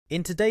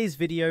In today's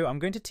video, I'm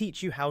going to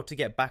teach you how to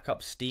get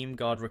backup Steam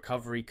Guard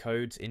recovery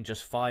codes in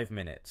just 5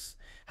 minutes.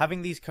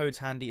 Having these codes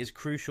handy is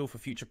crucial for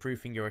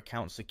future-proofing your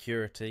account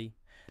security.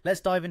 Let's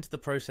dive into the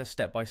process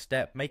step by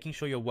step, making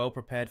sure you're well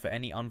prepared for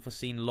any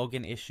unforeseen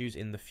login issues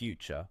in the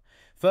future.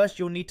 First,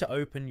 you'll need to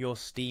open your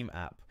Steam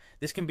app.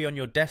 This can be on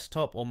your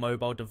desktop or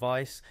mobile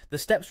device. The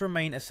steps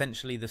remain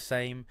essentially the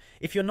same.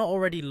 If you're not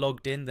already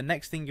logged in, the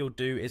next thing you'll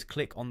do is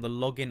click on the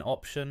login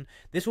option.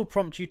 This will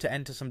prompt you to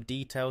enter some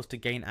details to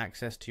gain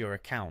access to your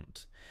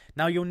account.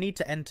 Now you'll need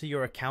to enter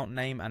your account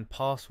name and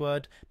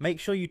password.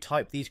 Make sure you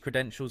type these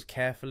credentials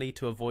carefully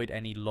to avoid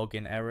any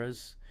login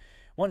errors.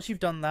 Once you've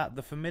done that,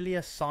 the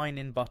familiar sign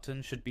in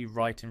button should be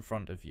right in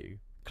front of you.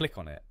 Click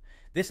on it.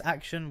 This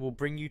action will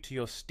bring you to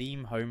your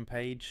Steam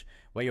homepage,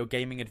 where your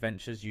gaming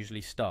adventures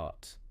usually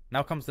start.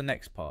 Now comes the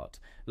next part,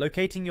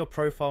 locating your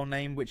profile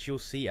name, which you'll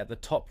see at the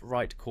top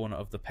right corner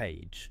of the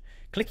page.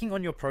 Clicking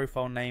on your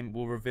profile name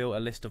will reveal a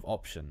list of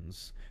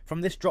options.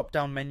 From this drop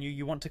down menu,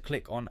 you want to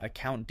click on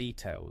Account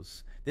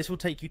Details. This will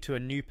take you to a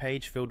new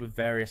page filled with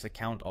various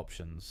account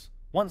options.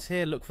 Once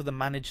here, look for the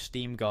Manage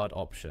Steam Guard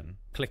option.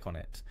 Click on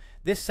it.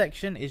 This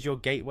section is your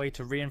gateway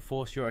to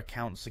reinforce your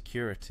account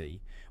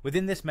security.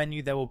 Within this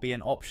menu, there will be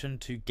an option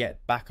to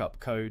get backup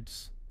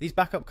codes. These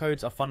backup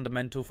codes are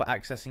fundamental for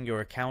accessing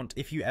your account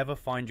if you ever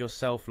find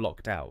yourself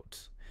locked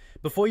out.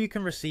 Before you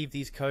can receive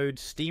these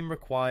codes, Steam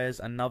requires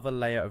another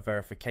layer of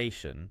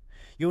verification.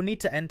 You'll need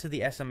to enter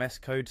the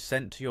SMS code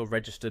sent to your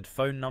registered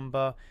phone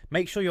number.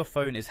 Make sure your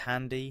phone is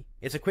handy.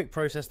 It's a quick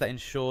process that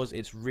ensures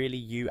it's really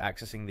you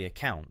accessing the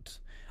account.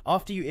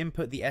 After you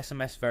input the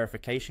SMS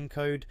verification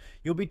code,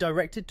 you'll be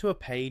directed to a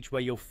page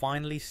where you'll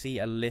finally see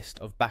a list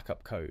of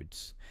backup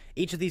codes.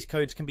 Each of these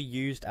codes can be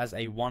used as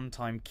a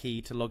one-time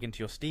key to log into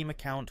your Steam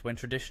account when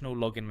traditional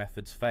login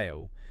methods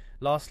fail.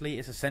 Lastly,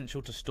 it's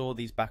essential to store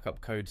these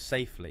backup codes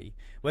safely.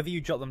 Whether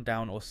you jot them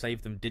down or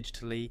save them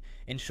digitally,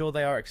 ensure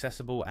they are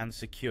accessible and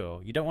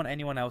secure. You don't want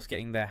anyone else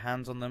getting their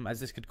hands on them,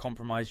 as this could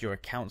compromise your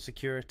account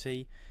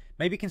security.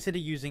 Maybe consider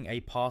using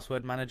a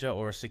password manager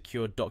or a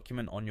secure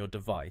document on your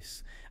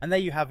device. And there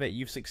you have it,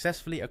 you've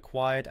successfully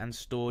acquired and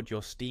stored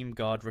your Steam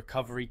Guard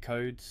recovery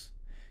codes.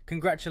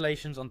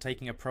 Congratulations on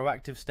taking a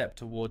proactive step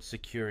towards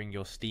securing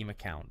your Steam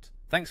account.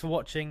 Thanks for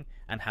watching,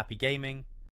 and happy gaming.